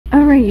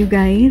Alright, you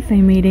guys, I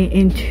made it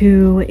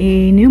into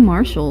a new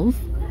Marshalls.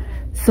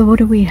 So what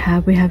do we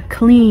have? We have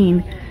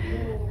clean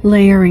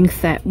layering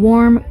set,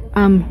 warm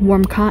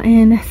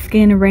cotton,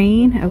 skin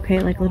rain, okay,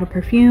 like little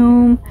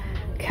perfume,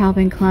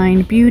 Calvin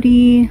Klein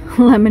beauty,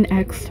 lemon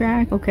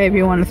extract, okay, if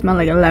you want to smell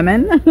like a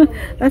lemon.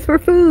 That's for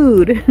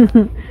food.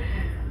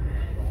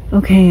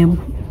 Okay,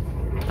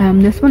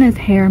 this one is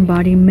hair and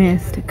body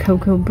mist,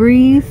 Cocoa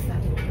Breeze,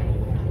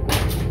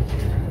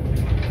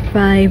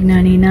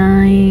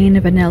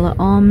 $5.99, vanilla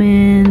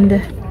almond.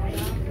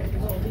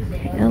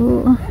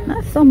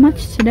 Not so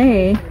much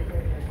today.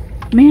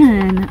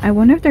 Man, I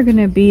wonder if they're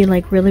gonna be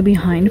like really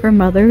behind for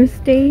Mother's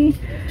Day.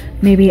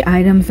 Maybe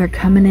items are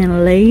coming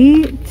in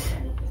late.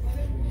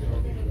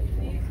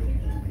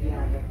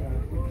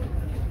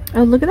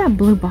 Oh, look at that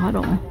blue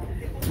bottle.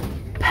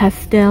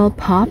 Pastel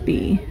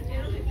Poppy.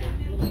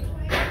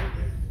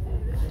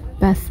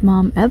 Best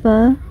Mom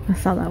Ever. I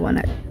saw that one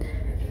at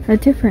a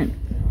different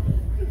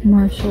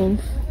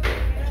Marshalls.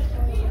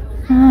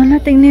 Oh,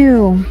 nothing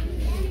new.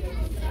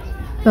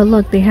 But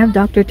look, they have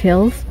Dr.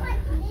 Teal's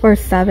for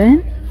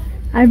 $7.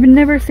 I've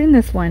never seen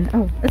this one.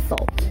 Oh, it's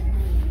salt.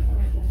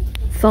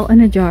 Salt in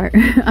a jar.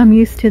 I'm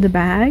used to the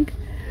bag.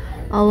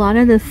 A lot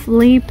of the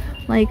sleep,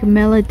 like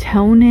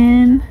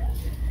melatonin,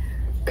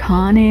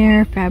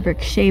 Conair, fabric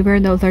shaver,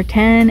 those are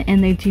 10,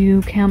 and they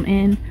do come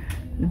in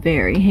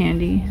very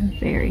handy.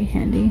 Very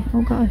handy.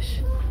 Oh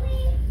gosh.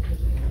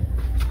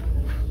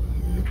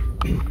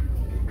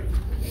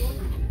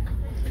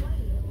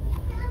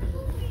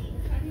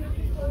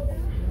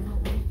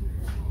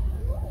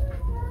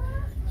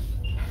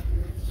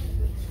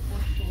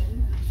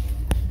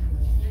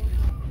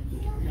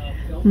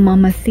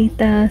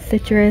 Mamacita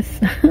citrus,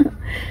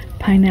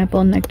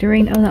 pineapple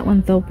nectarine. Oh, that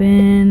one's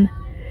open.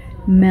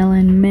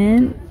 Melon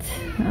mint.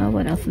 Oh,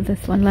 what else is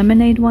this one?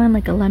 Lemonade one,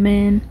 like a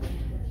lemon.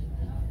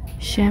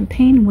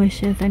 Champagne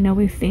wishes. I know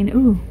we've seen.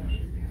 Ooh,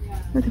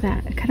 look at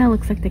that. It kind of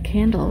looks like the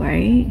candle,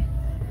 right?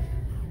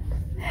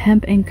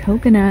 Hemp and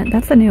coconut.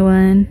 That's a new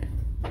one.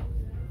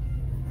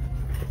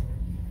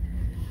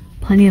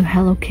 Plenty of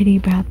Hello Kitty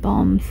bath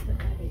bombs.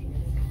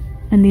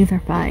 And these are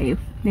 $5.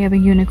 They have a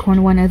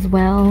unicorn one as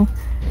well.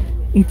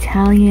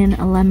 Italian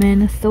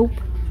lemon soap.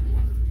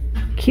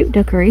 Cute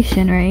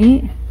decoration,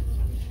 right?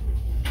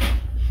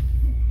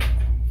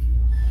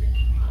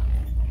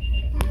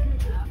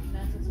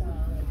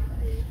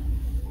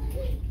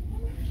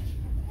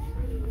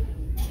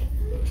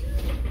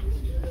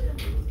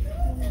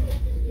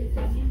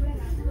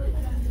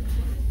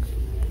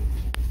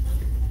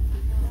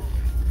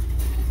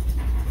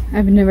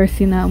 I've never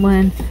seen that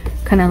one.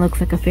 Kind of looks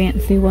like a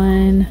fancy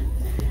one.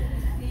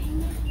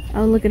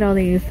 Oh, look at all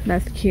these.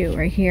 That's cute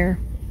right here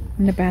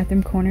in the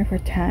bathroom corner for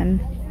 $10.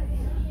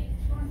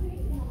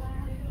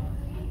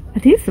 Are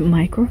these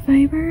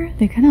microfiber?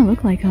 They kind of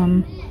look like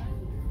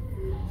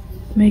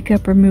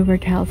makeup remover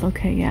towels.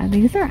 Okay, yeah,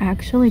 these are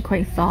actually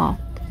quite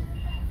soft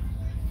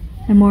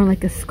and more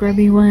like a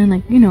scrubby one,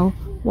 like, you know,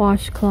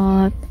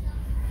 washcloth.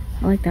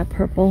 I like that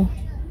purple.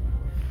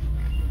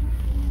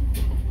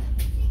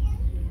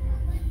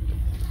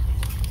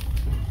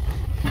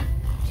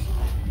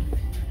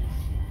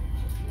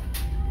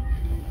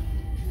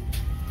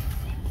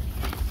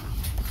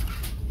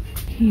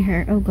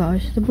 Here, oh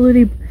gosh, the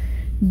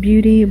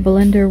Beauty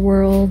Blender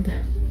World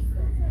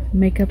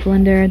makeup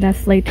blender.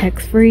 That's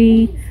latex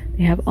free.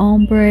 They have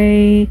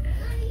ombre,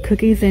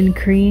 cookies and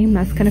cream.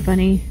 That's kind of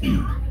funny.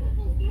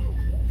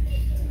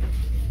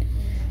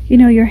 You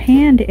know, your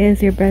hand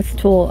is your best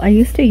tool. I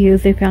used to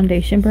use a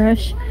foundation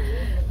brush.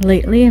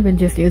 Lately, I've been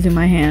just using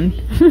my hand.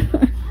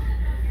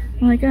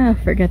 I'm like, ah,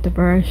 forget the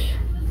brush.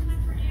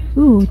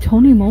 Ooh,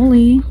 Tony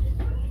Moly.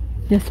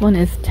 This one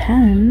is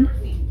 $10.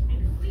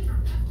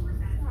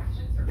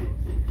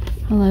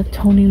 I love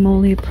Tony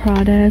Moly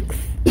products.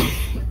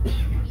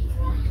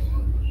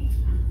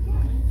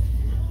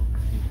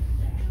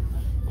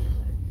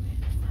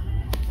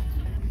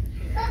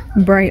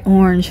 Bright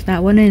orange.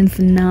 That one is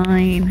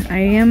 $9. I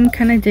am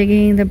kind of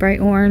digging the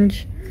bright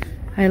orange.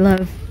 I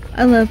love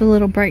a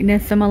little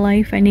brightness in my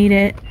life. I need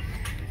it.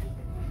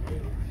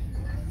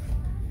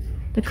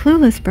 The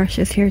Clueless brush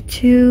is here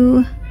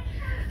too.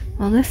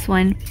 Well, this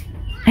one,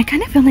 I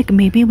kind of feel like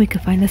maybe we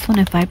could find this one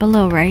at Five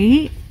Below,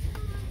 right?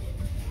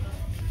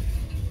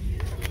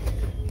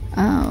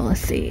 Oh, let's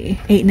see.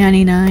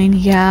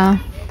 $8.99. Yeah.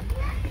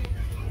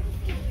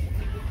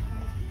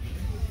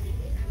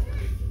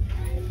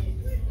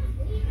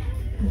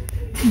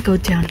 Go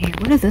down here.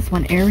 What is this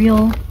one?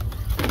 Ariel.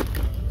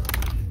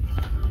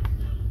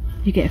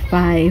 You get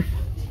 5.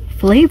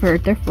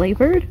 Flavored. They're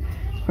flavored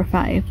for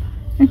 5.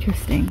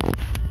 Interesting.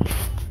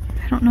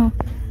 I don't know.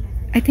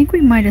 I think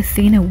we might have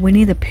seen a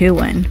Winnie the Pooh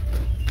one.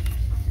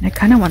 And I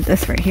kind of want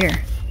this right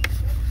here.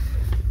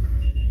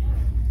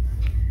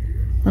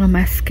 Little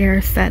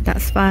mascara set,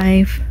 that's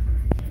 5.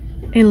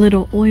 A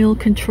little oil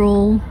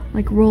control,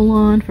 like roll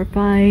on for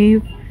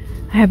 5.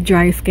 I have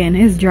dry skin.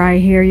 It's dry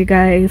here, you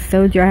guys.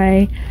 So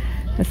dry.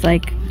 It's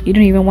like you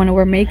don't even want to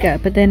wear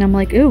makeup. But then I'm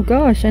like, oh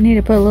gosh, I need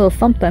to put a little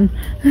something.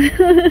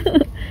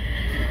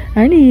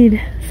 I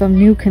need some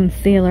new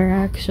concealer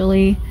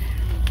actually.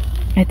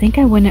 I think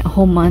I went a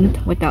whole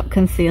month without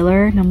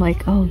concealer and I'm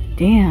like, oh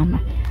damn.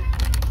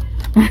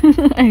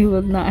 I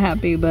was not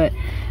happy, but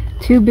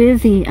too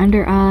busy.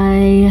 Under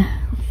eye.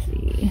 Let's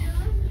see.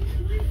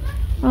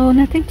 Oh,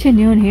 nothing too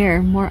new in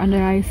here. More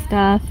under eye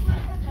stuff.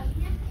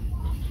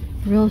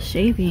 Real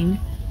shaving.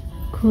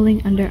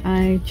 Cooling under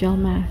eye gel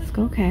mask.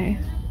 Okay.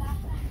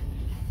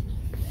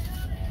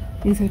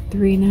 These are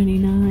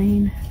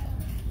 $3.99.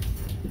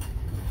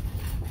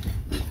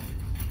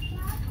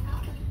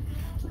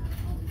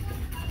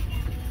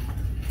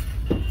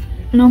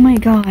 Oh my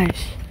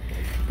gosh.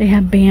 They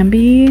have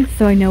Bambi.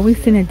 So I know we've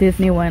seen a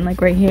Disney one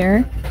like right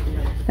here.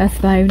 That's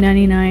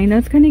 $5.99.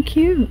 That's kind of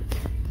cute.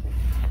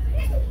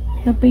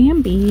 The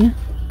Bambi.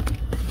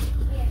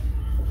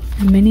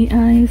 Mini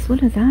eyes.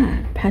 What is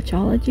that?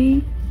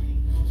 Patchology?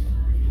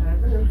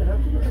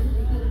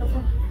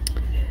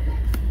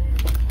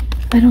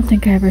 I don't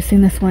think I ever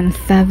seen this one.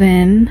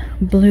 7.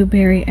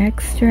 Blueberry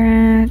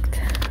extract.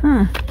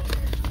 Huh.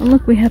 Oh,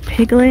 look, we have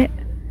Piglet.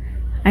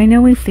 I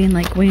know we've seen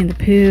like Winnie the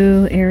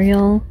Pooh,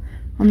 Ariel.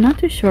 I'm not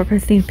too sure if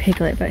I've seen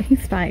Piglet, but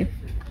he's 5.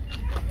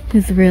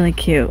 He's really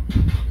cute.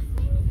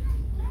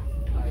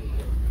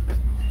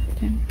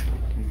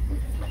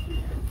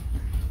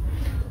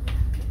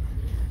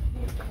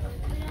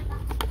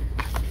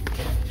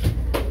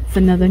 It's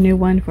another new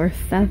one for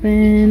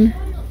 7.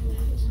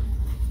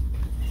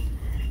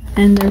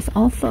 And there's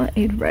also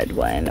a red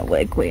one,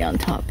 like way on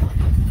top.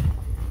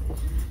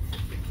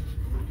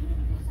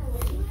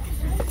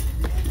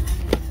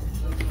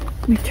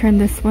 Let me turn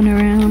this one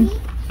around.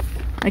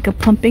 Like a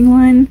pumping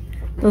one.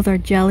 Those are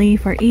jelly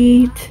for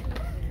eat.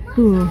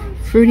 Ooh,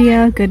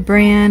 Fruitia, good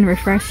brand,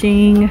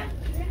 refreshing.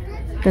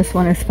 This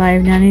one is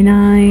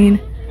 $5.99.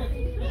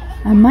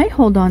 I might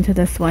hold on to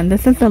this one.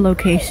 This is the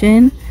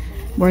location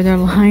where their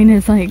line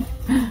is like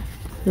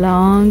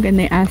long and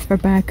they ask for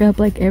backup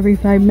like every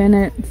 5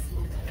 minutes.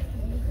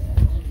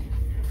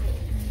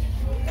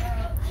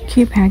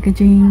 Cute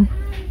packaging.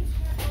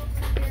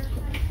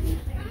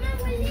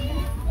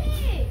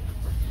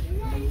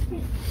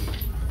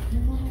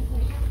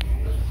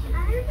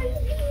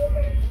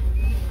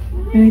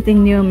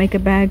 Anything new, make a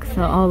bag,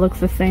 so it all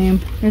looks the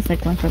same. There's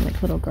like one for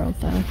like little girls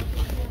though.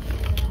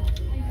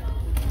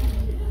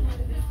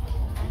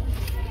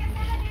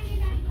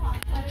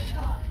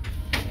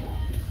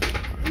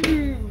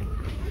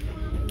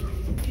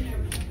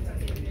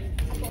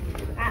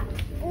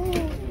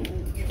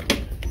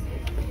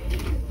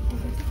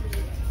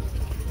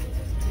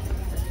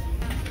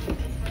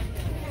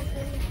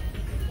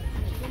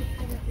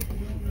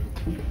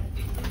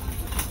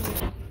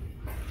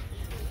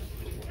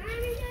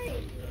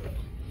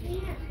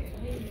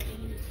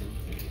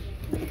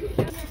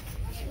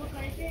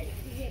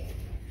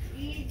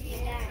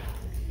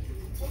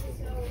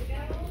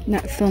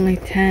 That's only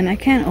 10. I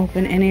can't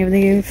open any of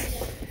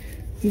these.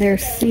 They're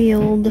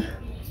sealed.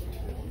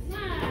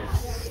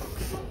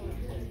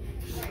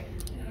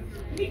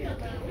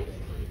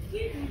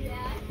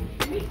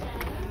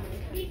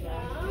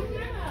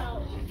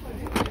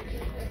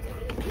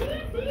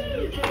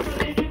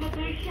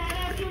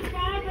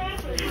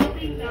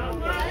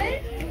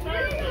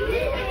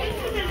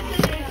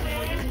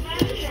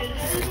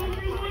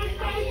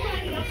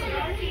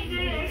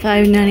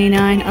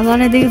 $5.99. A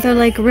lot of these are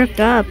like ripped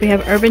up. We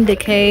have Urban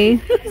Decay.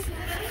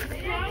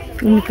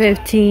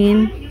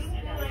 15.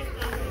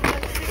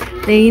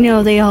 They, you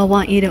know, they all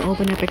want you to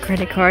open up a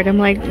credit card. I'm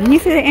like, you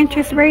see the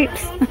interest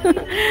rates?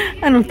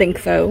 I don't think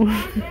so.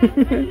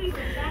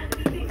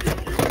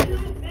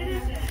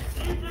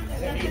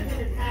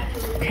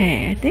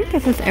 Okay, I think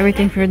this is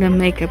everything for the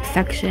makeup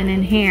section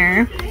in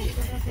here.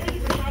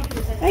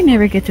 I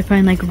never get to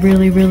find like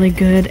really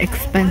good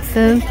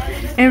expensive.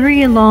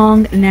 Every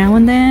long now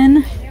and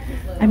then.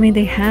 I mean,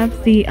 they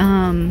have the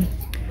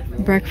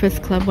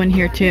Breakfast Club one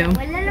here too.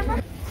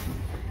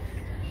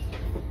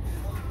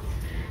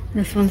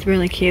 This one's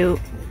really cute.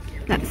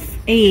 That's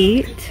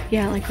 8.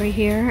 Yeah, like right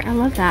here. I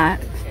love that.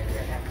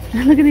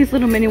 Look at these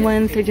little mini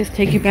ones. They just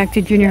take you back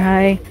to junior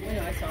high.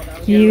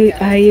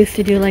 I used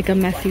to do like a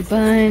messy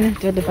bun,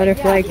 do the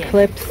butterfly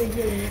clips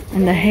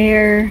and the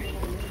hair.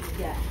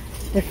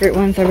 The fruit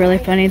ones are really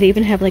funny. They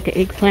even have like an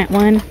eggplant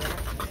one.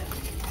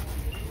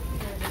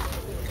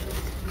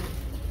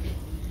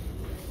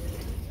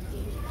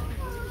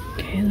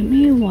 Okay, let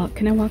me walk.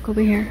 Can I walk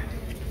over here?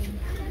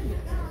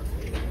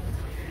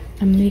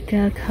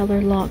 Amika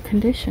Color Lock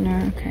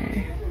Conditioner.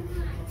 Okay.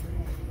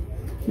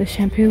 The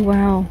shampoo.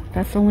 Wow,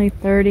 that's only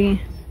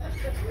 30.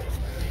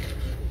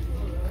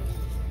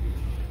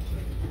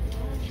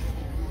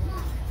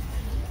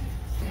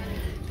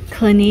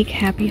 Clinique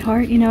Happy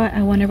Heart. You know what?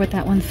 I wonder what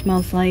that one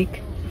smells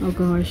like. Oh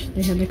gosh,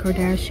 they have the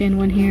Kardashian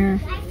one here.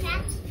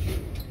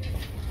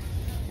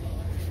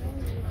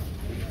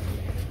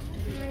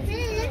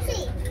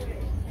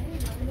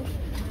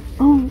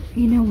 Oh,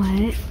 you know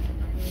what?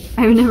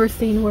 I've never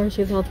seen where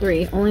she's all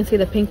 3. Only see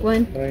the pink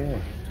one. Oh yeah.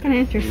 Kind of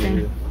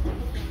interesting.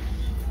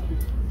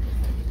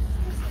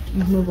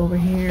 Let's move over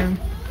here.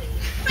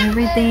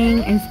 Everything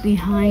is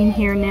behind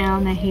here now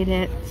and I hate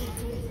it.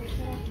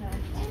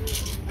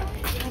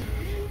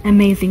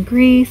 Amazing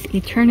Grace,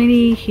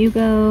 Eternity,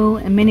 Hugo,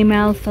 and Minnie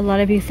Mouse. A lot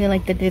of you say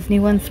like the Disney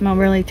ones smell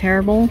really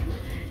terrible.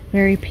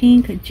 Very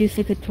Pink,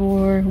 Juicy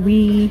Couture,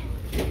 Wee,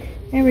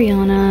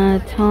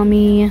 Ariana,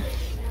 Tommy.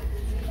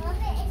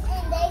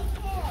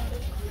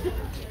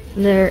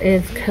 There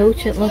is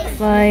Coach, it looks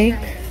like.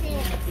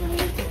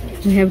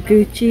 We have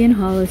Gucci and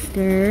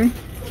Hollister.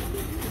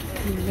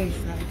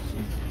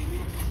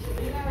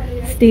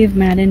 Steve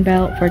Madden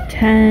belt for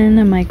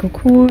 10, Michael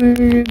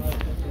Kors.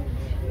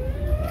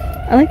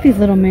 I like these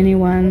little mini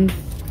ones.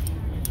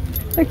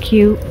 They're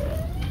cute,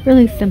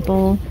 really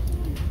simple.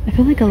 I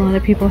feel like a lot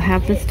of people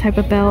have this type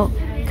of belt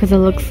because it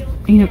looks,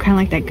 you know, kind of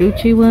like that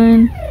Gucci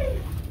one.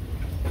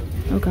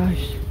 Oh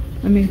gosh,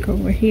 let me go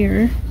over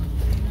here.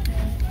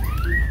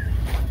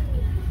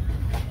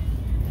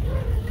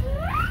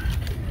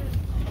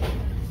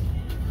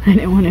 I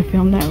didn't want to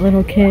film that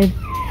little kid.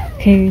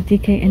 Okay,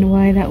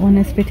 DKNY, that one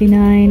is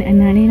 $59 and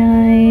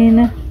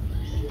 $99.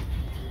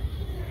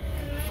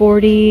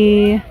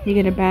 40. You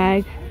get a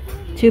bag,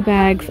 2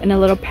 bags, and a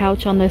little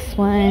pouch on this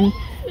one.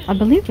 I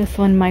believe this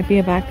one might be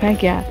a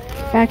backpack. Yeah,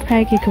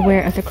 backpack you could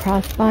wear as a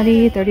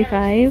crossbody.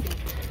 35.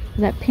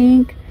 That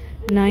pink,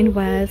 9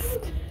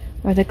 West.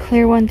 Or the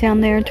clear one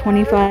down there,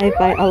 25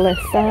 by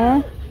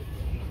Alyssa.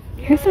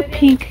 Here's a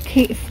pink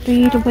Kate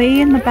Spade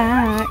way in the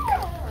back.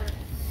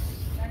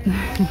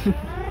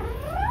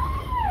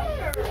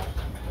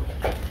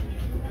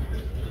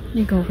 Let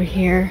me go over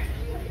here.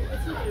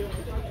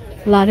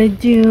 A lot of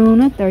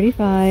Dune,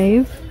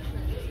 35.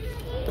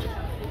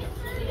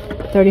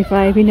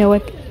 35, you know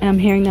what? I'm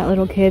hearing that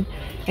little kid.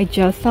 I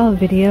just saw a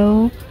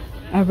video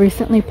I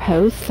recently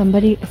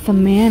posted.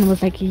 Some man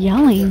was like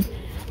yelling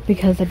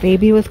because a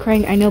baby was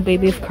crying. I know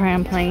babies cry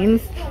on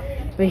planes,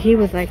 but he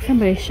was like,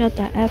 somebody shut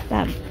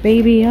that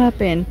baby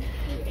up, and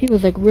he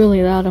was like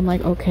really loud. I'm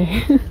like,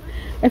 okay.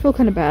 I feel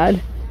kind of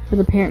bad for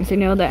the parents, you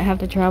know, that have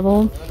to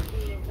travel.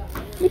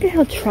 Look at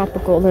how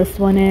tropical this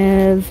one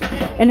is.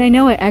 And I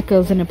know it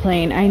echoes in a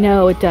plane. I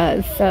know it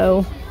does.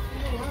 So,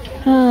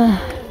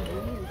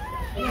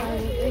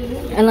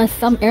 unless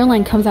some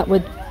airline comes out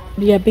with,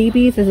 yeah,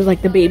 babies, this is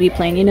like the baby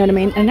plane, you know what I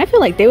mean? And I feel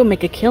like they would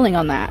make a killing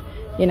on that,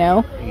 you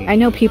know? I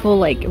know people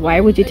like, why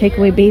would you take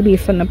away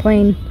babies from the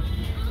plane?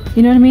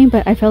 You know what I mean?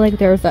 But I feel like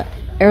there's a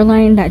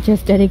airline that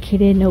just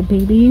dedicated no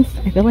babies.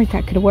 I feel like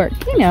that could work,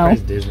 you know?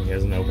 Disney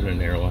hasn't opened an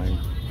airline.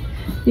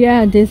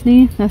 Yeah,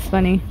 Disney. That's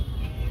funny.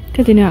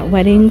 Because you know at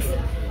weddings,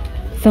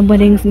 some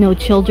weddings no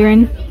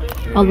children.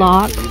 A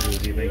lot.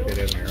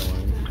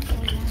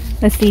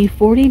 Let's see,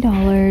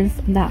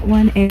 $40. That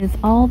one is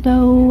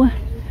Aldo.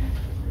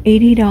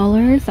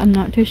 $80. I'm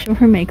not too sure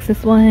who makes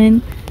this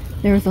one.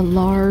 There's a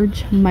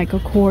large Michael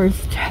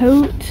Kors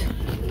tote.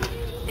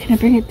 Can I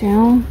bring it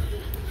down?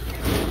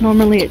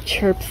 Normally it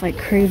chirps like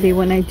crazy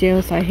when I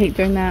do, so I hate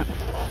doing that.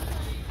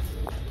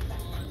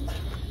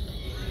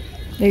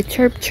 They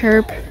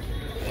chirp,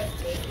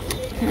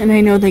 and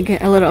I know they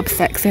get a little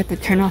upset because I have to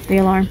turn off the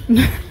alarm.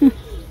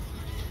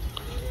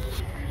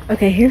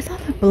 Okay, here's all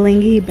the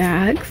blingy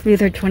bags.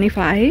 These are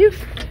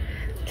 25.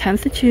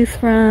 Tons to choose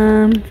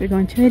from if you're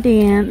going to a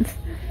dance.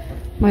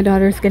 My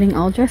daughter's getting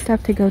all dressed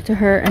up to go to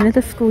her end of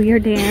the school year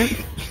dance.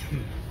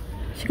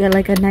 She got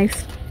like a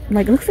nice,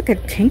 like, it looks like a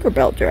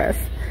Tinkerbell dress.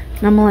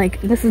 And I'm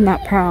like, this is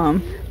not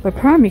prom. But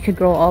prom, you could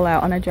go all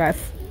out on a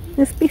dress.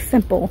 Just be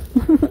simple.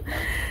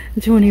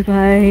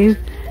 25.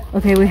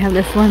 Okay, we have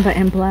this one, but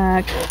in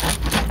black.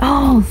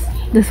 Oh,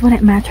 this one,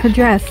 it matched her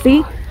dress.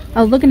 See?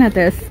 I was looking at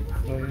this.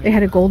 They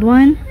had a gold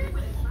one.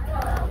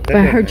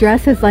 But her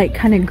dress is like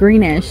kind of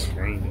greenish.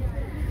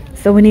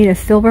 So we need a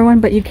silver one,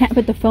 but you can't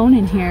put the phone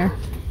in here.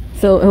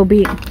 So it'll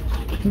be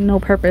no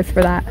purpose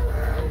for that.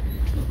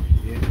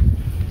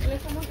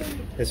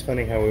 It's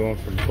funny how we went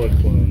from flip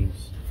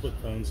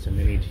phones to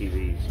mini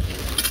TVs.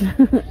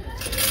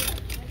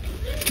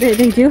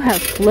 They do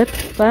have flip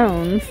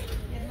phones.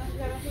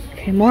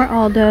 Okay, more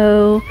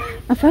Aldo.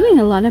 I'm finding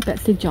a lot of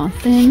Betsy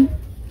Johnson.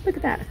 Look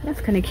at that.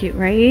 That's kind of cute,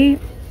 right?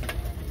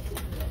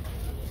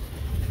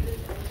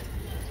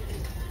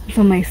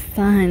 So my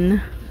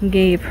son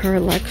gave her a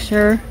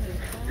lecture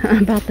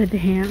about the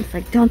dance.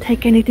 Like, don't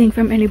take anything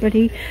from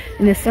anybody.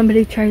 And if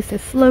somebody tries to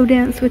slow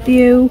dance with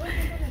you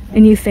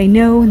and you say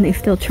no and they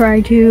still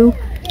try to,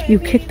 you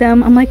kick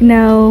them. I'm like,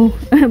 no.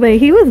 But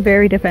he was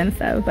very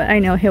defensive. But I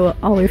know he will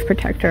always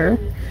protect her.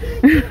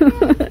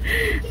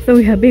 So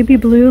we have baby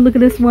blue. Look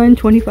at this one,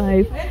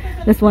 25.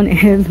 This one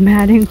is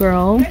Madden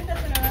Girl.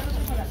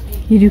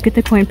 You do get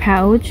the coin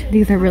pouch.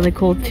 These are really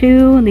cool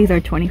too. These are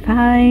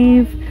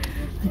 25.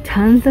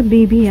 Tons of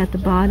BB at the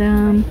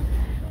bottom.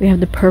 We have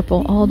the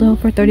purple Aldo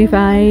for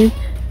 35.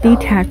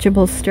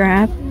 Detachable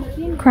strap.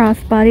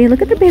 Crossbody.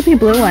 Look at the baby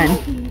blue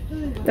one.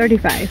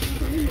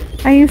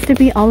 35. I used to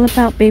be all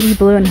about baby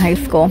blue in high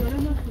school.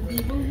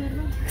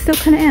 Still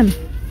kind of am.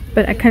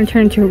 But I kind of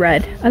turned into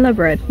red. I love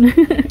red.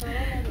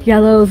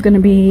 Yellow is going to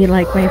be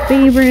like my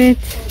favorite.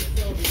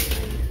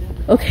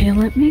 Okay,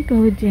 let me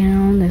go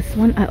down this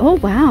one. Oh,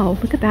 wow.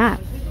 Look at that.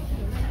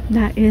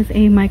 That is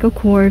a Michael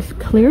Kors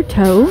clear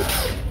tote.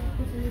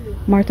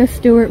 Martha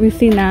Stewart, we've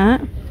seen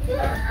that.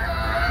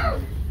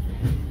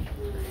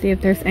 See if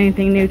there's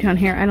anything new down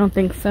here. I don't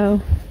think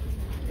so.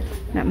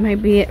 That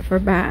might be it for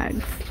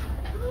bags.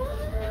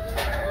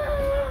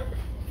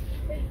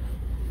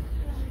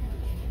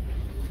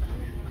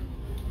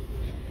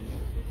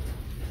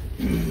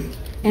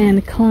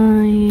 And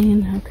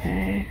Klein,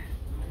 okay.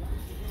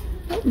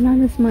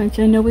 Not as much.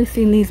 I know we've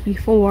seen these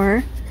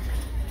before,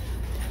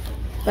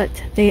 but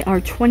they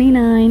are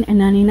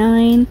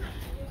 $29.99.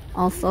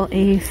 Also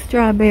a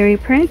strawberry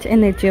print,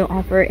 and they do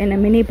offer in a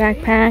mini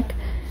backpack.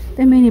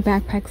 The mini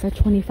backpacks are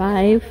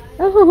 $25.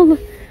 Oh,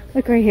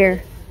 look right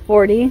here,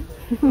 $40.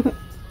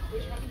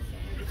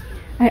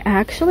 I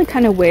actually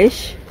kind of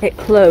wish it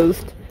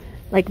closed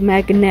like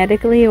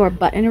magnetically or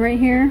button right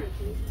here.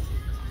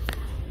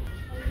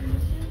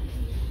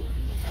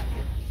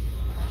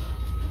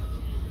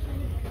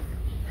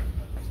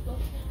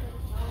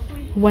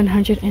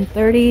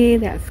 $130,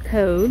 that's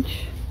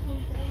Coach.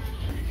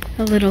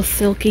 A little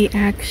silky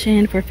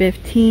action for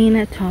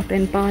 $15, top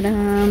and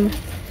bottom.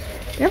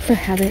 They also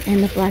have it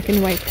in the black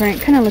and white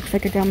print. Kind of looks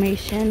like a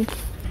Dalmatian.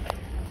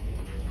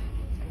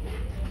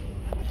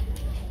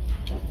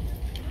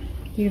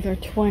 These are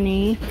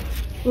 $20.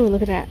 Ooh,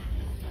 look at that.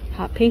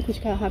 Hot pink,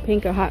 which got hot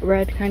pink or hot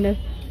red, kind of.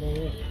 I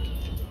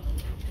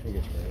think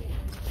it's red.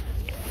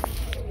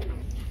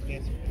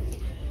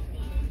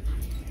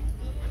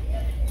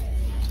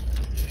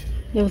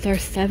 Those are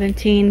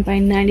 17 by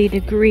 90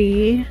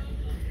 degree.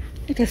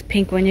 Like this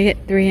pink one, you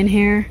get 3 in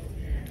here.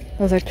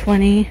 Those are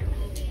 20.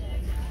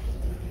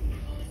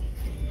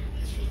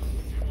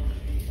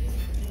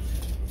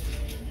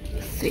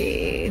 Let's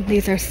see,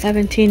 these are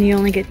 17, you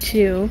only get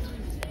 2.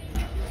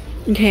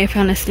 Okay, I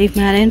found a Steve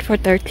Madden for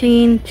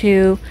 13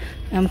 to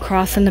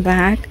cross in the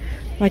back,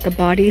 like a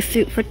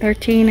bodysuit for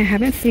 13. I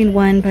haven't seen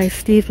one by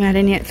Steve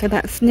Madden yet, so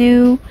that's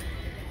new.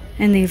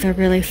 And these are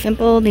really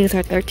simple. These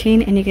are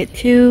 13 and you get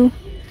 2.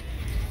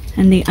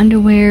 And the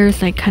underwear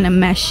is like kind of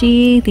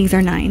meshy. These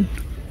are 9.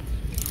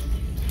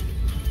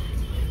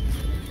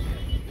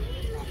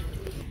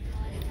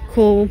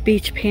 Cool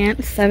beach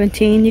pants,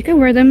 17. You can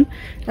wear them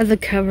as a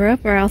cover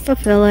up, or I also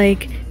feel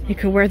like you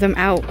could wear them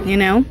out, you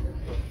know?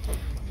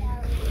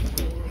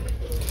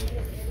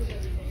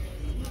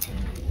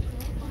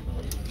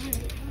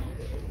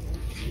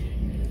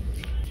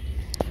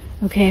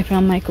 Okay, I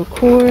found Michael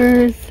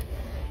Kors,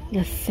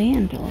 the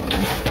sandals.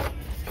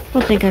 I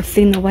don't think I've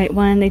seen the white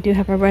one. They do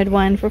have a red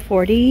one for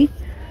 $40.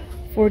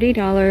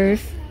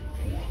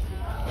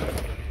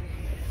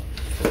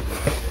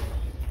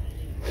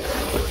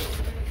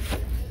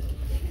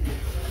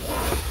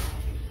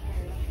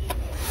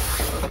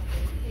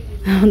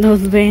 Oh,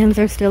 those Vans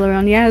are still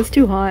around. Yeah, it's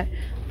too hot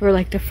for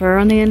like the fur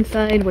on the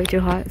inside. Way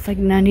too hot. It's like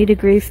 90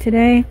 degrees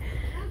today.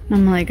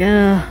 I'm like,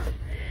 ugh.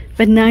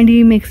 But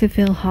 90 makes it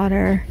feel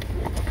hotter.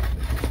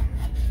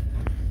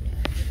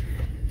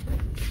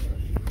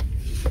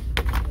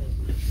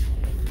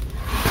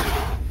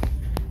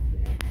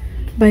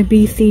 By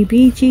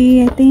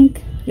BCBG, I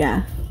think.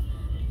 Yeah.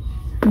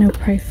 No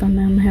price on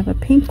them. I have a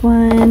pink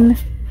one.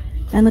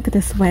 And look at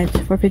this wedge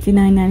for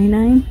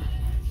 $59.99.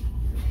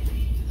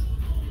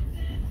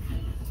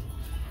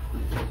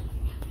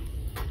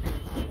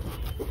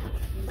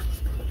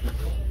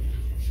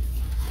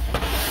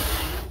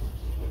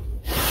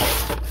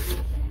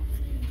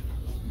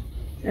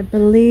 I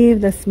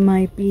believe this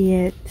might be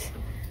it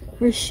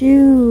for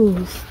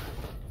shoes.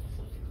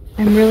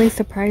 I'm really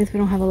surprised we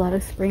don't have a lot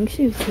of spring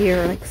shoes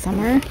here, like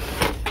summer.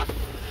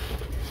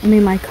 I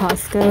mean, my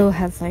Costco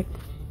has like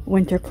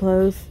winter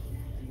clothes.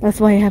 That's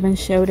why I haven't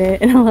showed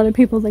it. And a lot of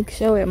people like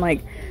show it. I'm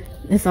like,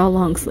 it's all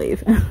long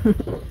sleeve.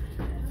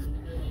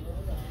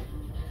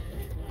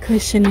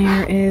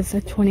 Cushionaire is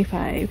a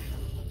 25.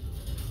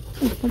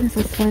 Oh, what is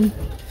this one?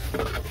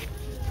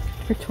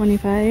 For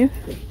 25.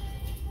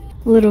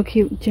 Little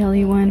cute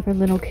jelly one for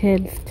little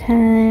kids,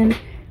 10.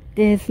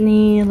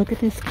 Disney, look at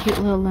this cute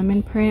little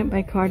lemon print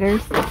by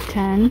Carter's, that's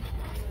 10.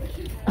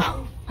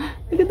 Oh,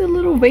 look at the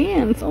little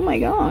Vans, oh my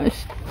gosh.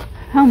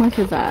 How much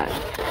is that?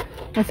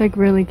 That's like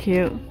really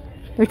cute.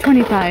 They're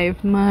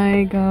 25,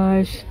 my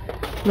gosh.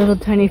 Little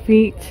tiny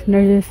feet,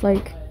 they're just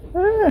like,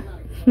 ah.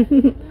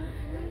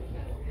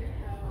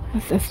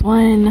 What's this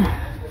one?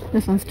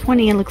 This one's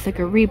 20, it looks like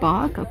a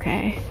Reebok,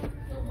 okay.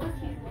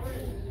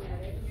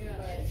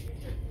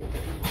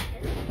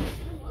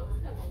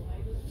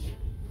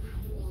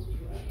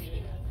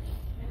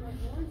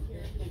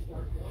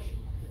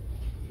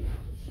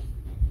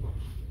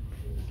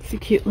 It's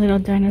a cute little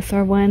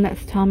dinosaur one.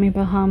 That's Tommy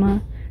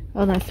Bahama.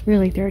 Oh, that's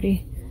really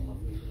dirty.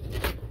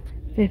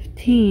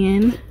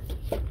 15.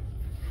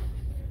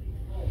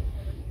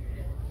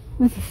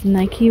 What's this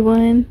Nike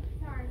one?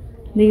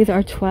 These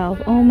are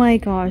 12. Oh my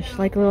gosh,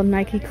 like a little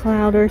Nike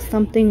cloud or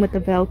something with the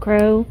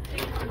Velcro.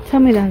 Tell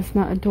me that's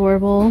not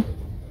adorable.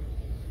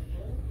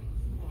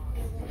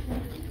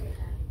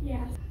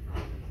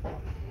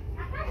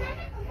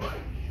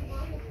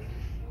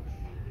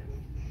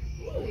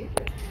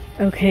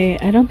 Okay,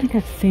 I don't think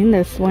I've seen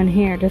this one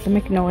here. Does it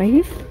make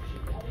noise?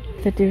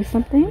 to do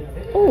something.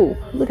 Oh,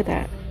 look at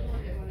that.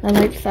 That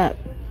lights up.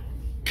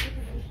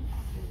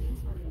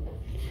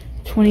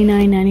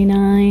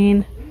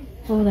 $29.99.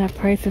 Oh, that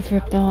price is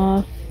ripped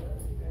off.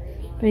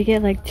 But you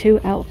get like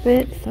 2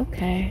 outfits.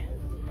 Okay.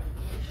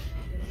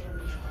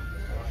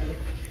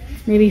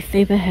 Maybe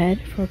save ahead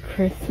for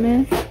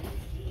Christmas.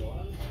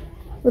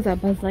 Was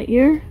that Buzz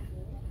Lightyear?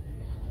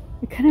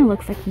 It kind of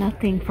looks like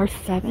nothing for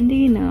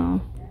 70.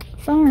 No,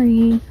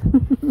 sorry.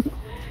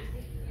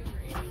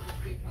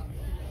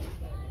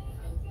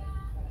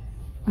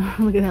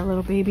 Look at that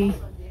little baby,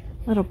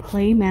 little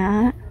play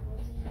mat.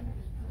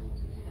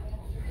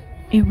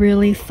 A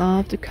really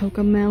soft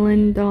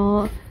Cocomelon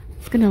doll.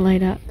 It's gonna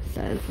light up. It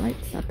says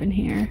lights up in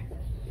here.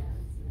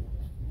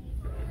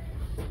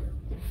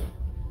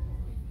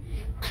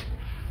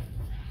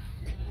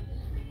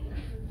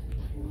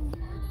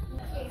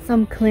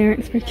 Some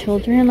clearance for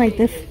children, like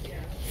this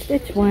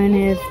Stitch one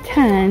is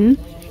 10.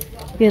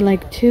 You get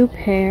like 2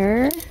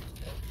 pair.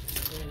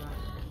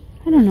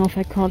 I don't know if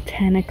I call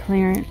 10 a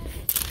clearance.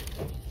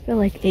 I feel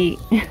like 8.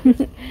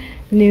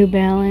 New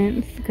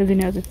Balance, because you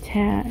know the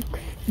tax.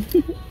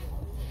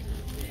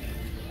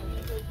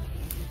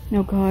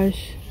 Oh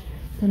gosh,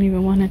 don't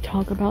even want to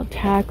talk about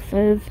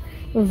taxes.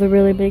 It was a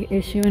really big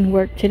issue in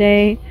work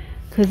today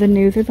because the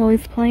news is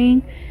always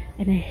playing,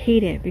 and I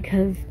hate it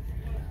because,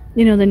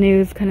 you know, the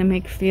news kind of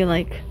makes you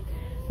like,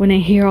 when I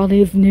hear all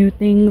these new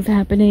things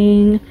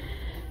happening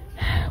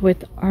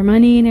with our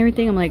money and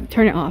everything, I'm like,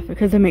 turn it off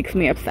because it makes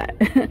me upset.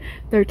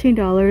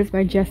 $13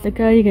 by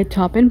Jessica. You get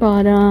top and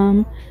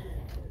bottom.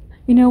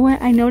 You know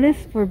what? I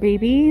noticed for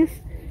babies,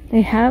 they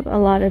have a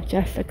lot of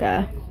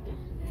Jessica.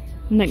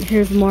 Like,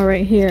 here's more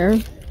right here.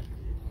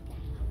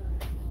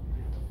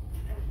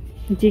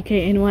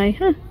 DKNY,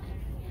 huh?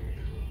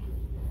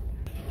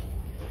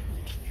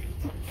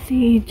 Let's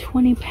see,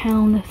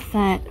 20-pound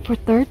set for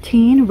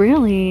 13.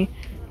 Really?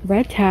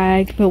 Red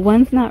tag, but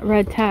one's not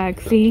red tag.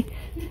 See,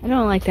 I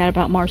don't like that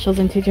about Marshalls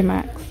and TJ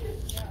Maxx.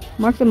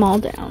 Mark them all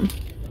down.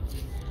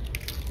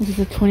 This is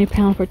a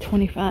 20-pound for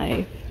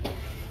 25.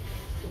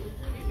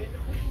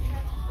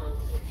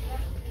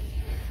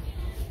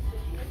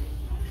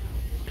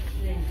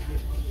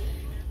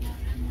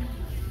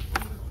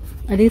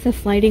 Are these the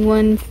sliding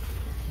ones?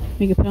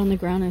 You can put on the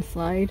ground and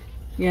slide.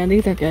 Yeah,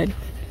 these are good.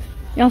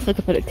 You also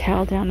could put a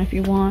towel down if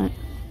you want.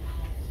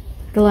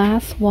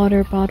 Glass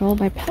water bottle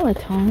by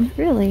Peloton.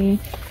 Really?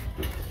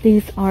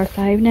 These are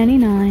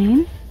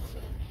 $5.99.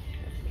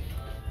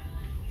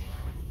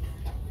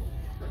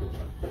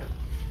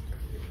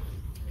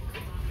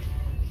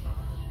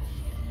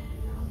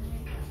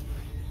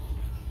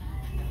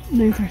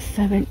 These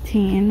are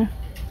 $17.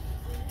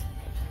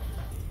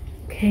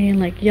 Okay,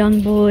 like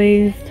Young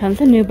Boys, tons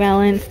of New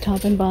Balance,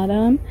 top and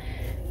bottom.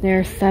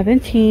 They're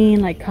 $17,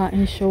 like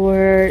cotton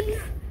shorts,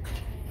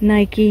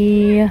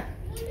 Nike,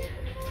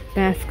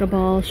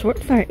 basketball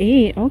shorts are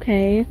 $8.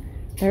 Okay,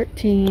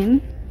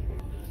 $13.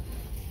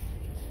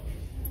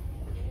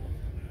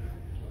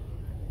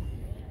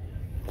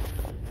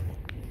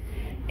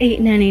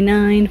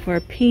 $8.99 for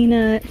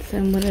peanuts.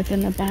 And what is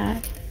in the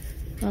back?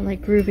 Oh,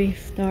 like groovy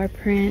star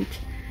print,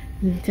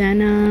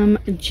 denim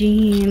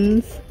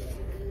jeans.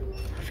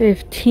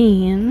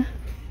 $15.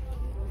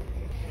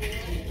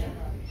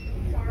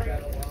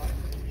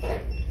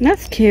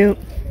 That's cute.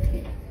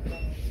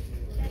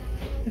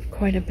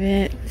 Quite a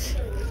bit.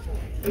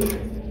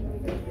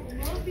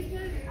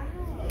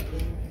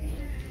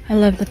 I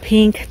love the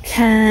pink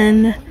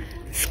 10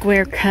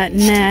 square cut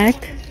neck.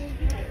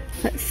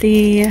 Let's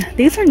see.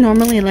 These are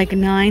normally like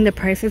 $9. The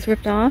price is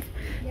ripped off.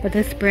 But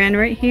this brand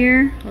right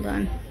here, hold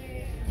on.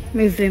 Let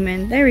me zoom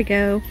in. There we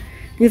go.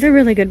 These are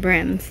really good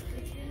brands.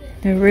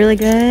 They're really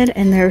good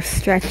and they're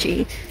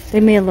stretchy. They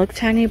may look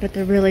tiny, but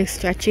they're really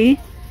stretchy.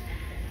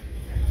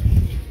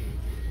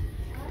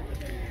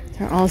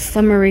 They're all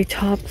summery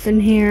tops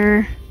in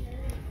here.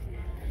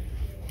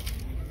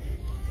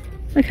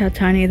 Look how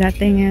tiny that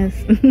thing is.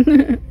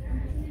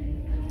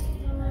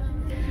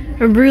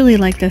 I really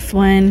like this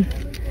one.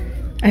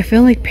 I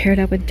feel like paired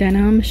up with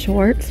denim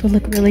shorts would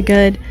look really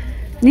good.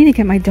 I need to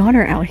get my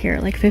daughter out here,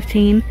 like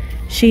 15.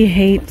 She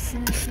hates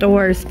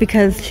stores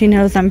because she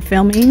knows I'm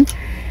filming.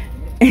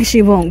 And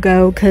she won't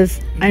go because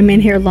I'm in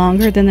here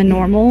longer than the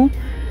normal.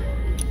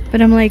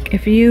 But I'm like,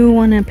 if you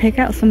want to pick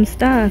out some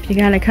stuff, you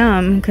gotta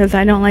come. Because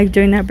I don't like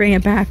doing that bring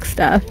it back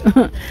stuff.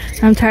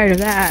 I'm tired of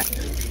that.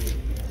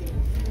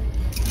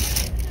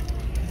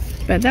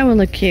 But that would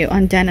look cute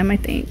on denim, I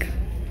think.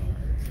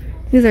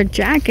 These are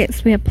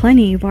jackets. We have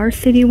plenty.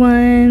 Varsity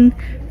one.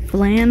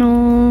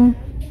 Flannel.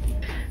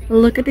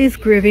 Look at these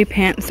groovy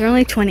pants. They're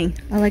only 20.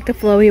 I like the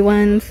flowy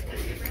ones.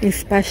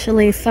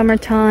 Especially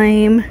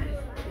summertime.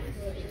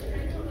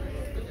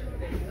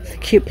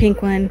 Cute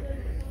pink one.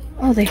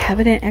 Oh, they have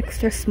it in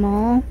extra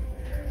small.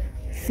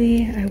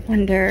 See, I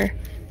wonder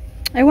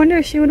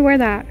if she would wear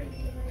that.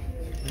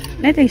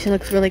 I think she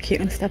looks really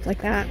cute and stuff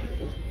like that.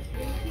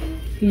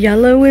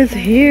 Yellow is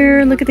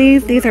here. Look at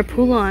these. These are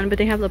pull-on, but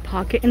they have the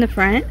pocket in the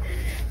front.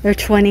 They're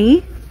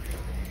 20.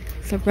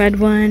 It's a red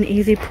one,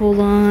 easy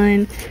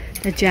pull-on.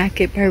 A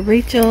jacket by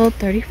Rachel,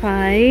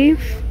 $35.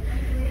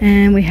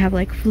 And we have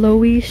like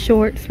flowy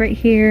shorts right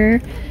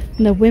here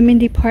in the women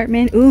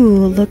department.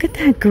 Ooh, look at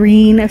that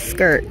green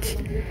skirt.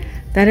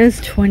 That is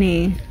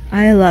 $20.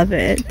 I love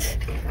it.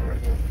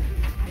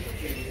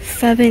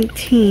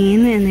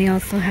 $17, and they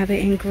also have it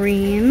in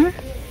green.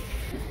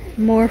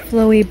 More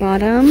flowy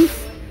bottoms.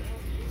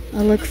 It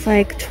looks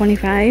like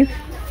 $25.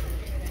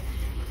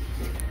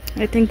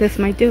 I think this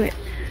might do it.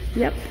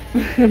 Yep.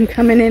 I'm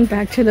coming in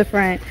back to the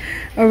front.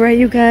 Alright,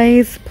 you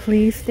guys,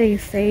 please stay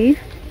safe.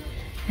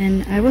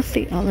 And I will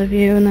see all of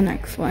you in the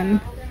next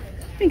one.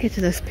 Let me get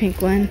to this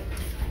pink one.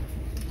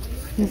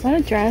 Is that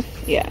a dress?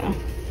 Yeah.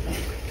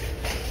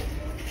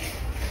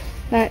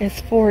 That is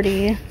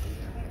 $40.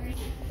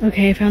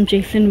 Okay, I found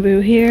Jason Wu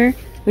here.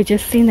 We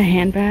just seen the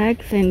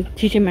handbags in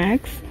TJ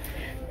Maxx.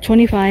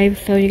 $25,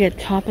 so you get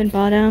top and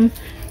bottom.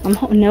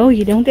 No,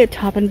 you don't get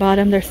top and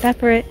bottom. They're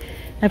separate.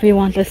 If you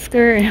want the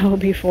skirt, it will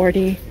be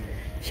 $40.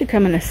 Should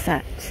come in a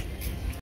set.